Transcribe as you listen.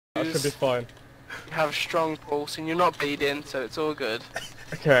That should be fine. You have a strong pulse and you're not bleeding, so it's all good.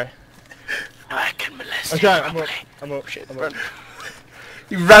 Okay. I can molest Okay, you I'm properly. up. I'm up. Shit, I'm run. up.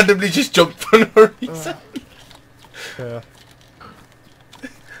 You randomly just jumped for no reason. Yeah.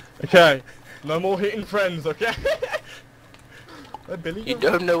 Okay. No more hitting friends, okay? Hey, Billy. You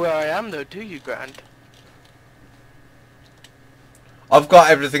don't know where I am though, do you, Grand? I've got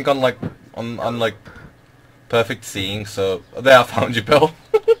everything on like on like perfect seeing, so there I found you, Bill.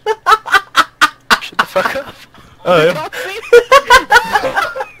 Shut the fuck up. Oh, yeah.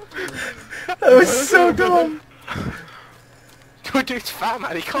 That was so dumb. Your dude's fat,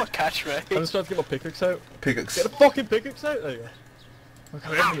 man. He can't catch me. I'm just trying to get my pickaxe out. Pickaxe. Get the fucking pickaxe out. There you go. Okay,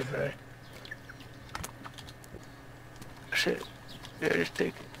 let me there. Shit. Yeah, just take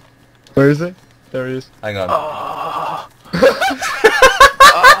it. Where is it? There he is. Hang on. Oh.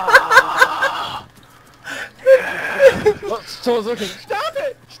 Look, someone's looking. Stop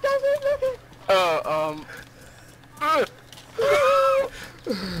it! Stop it! Looking.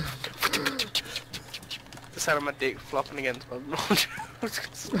 The sound of my dick flopping against my launch.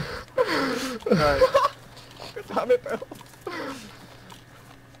 Right. Damn it, Bill.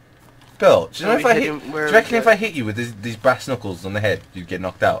 Bill, do you know we if I hit hit? him Do you where reckon we if I hit you with these brass knuckles on the head, you'd get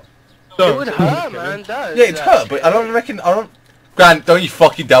knocked out? It would hurt, man. Does Yeah, it's hurt, but I don't reckon. I don't. Grant, don't you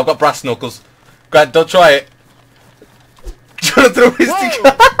fucking dare! I've got brass knuckles. Grant, don't try it. Do you want to throw his stick?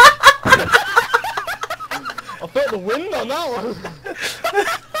 I felt the wind on that one.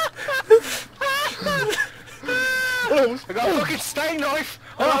 I got a fucking stay knife!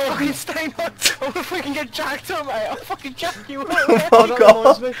 I got a fucking stay knife! I'm gonna fucking get jacked up, mate! I'll fucking jack you up! Oh That god!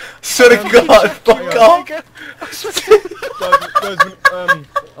 reminds me. Swear to God, fuck off! Guys,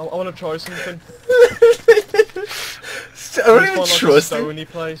 I want to try something. I don't even Like a trust him. stony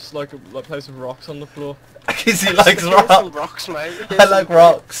place, like a place with rocks on the floor. Because he likes Here's some rocks. rocks, mate. I like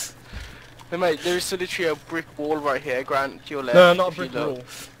rocks. Hey, mate, there's literally a brick wall right here, Grant, to your left. No, not a if you brick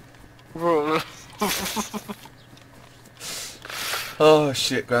wall. look. Oh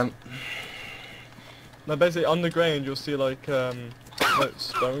shit, Grant. No, basically on the ground you'll see like stone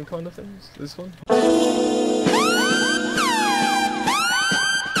kind of things. This one.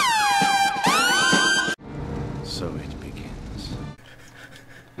 So it begins.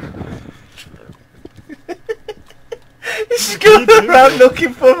 He's just going around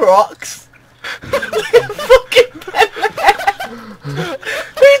looking for rocks. Fucking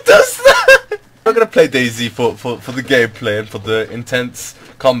Who does that? I'm not gonna play DayZ for the gameplay and for the intense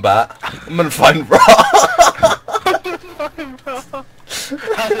combat. I'm gonna find rocks.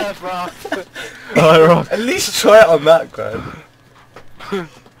 I love rocks. Oh, rock. At least try it on that, Grant. I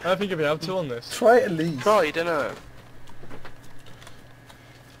don't think you'll be able to on this. Try it at least. Right, you don't know.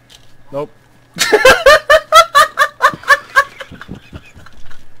 Nope.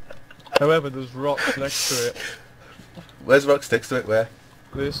 However, there's rocks next to it. Where's rocks next to it? Where?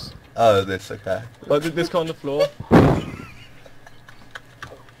 This. Oh, this. Okay. Like this kind of floor.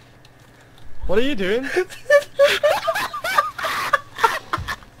 What are you doing?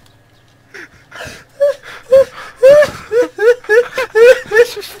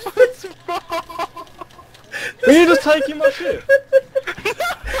 Are you just taking my shit?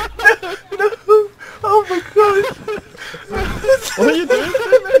 No. Oh my god. What are you doing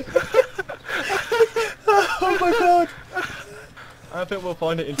to me? Oh my god. I think we'll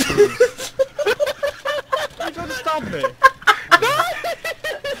find it in trees. Are you trying to stab me?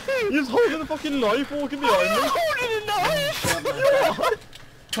 You're just holding a fucking knife walking behind me. Holding a knife!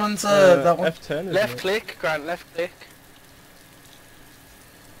 Which one's that one? F10 isn't Left it? click, Grant, left click.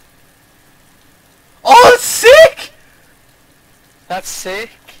 Oh, it's sick! That's sick.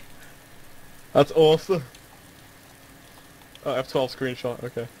 That's awesome. Oh, F12 screenshot,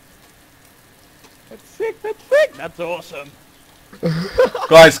 okay. That's sick, that's sick, that's awesome.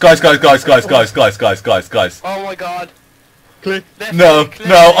 Guys. Oh my god. Click. Left No, click,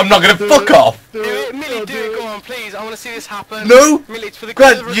 no, left I'm not gonna Do fuck it. off. Do it, Millie, do it, go on, please. I want to see this happen. No. Millie, it's for the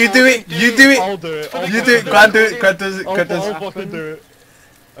Grant, good of the you do it, recording, you do it. I'll do it. I'll You do it, Grant, do it, Grant does it, Grant does I'll it. fucking do it.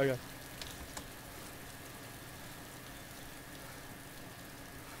 Okay.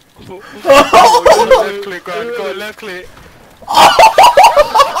 Left click, Grant, go on, left click.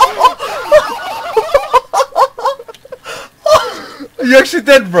 Are you actually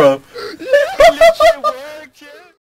dead, bro? Literally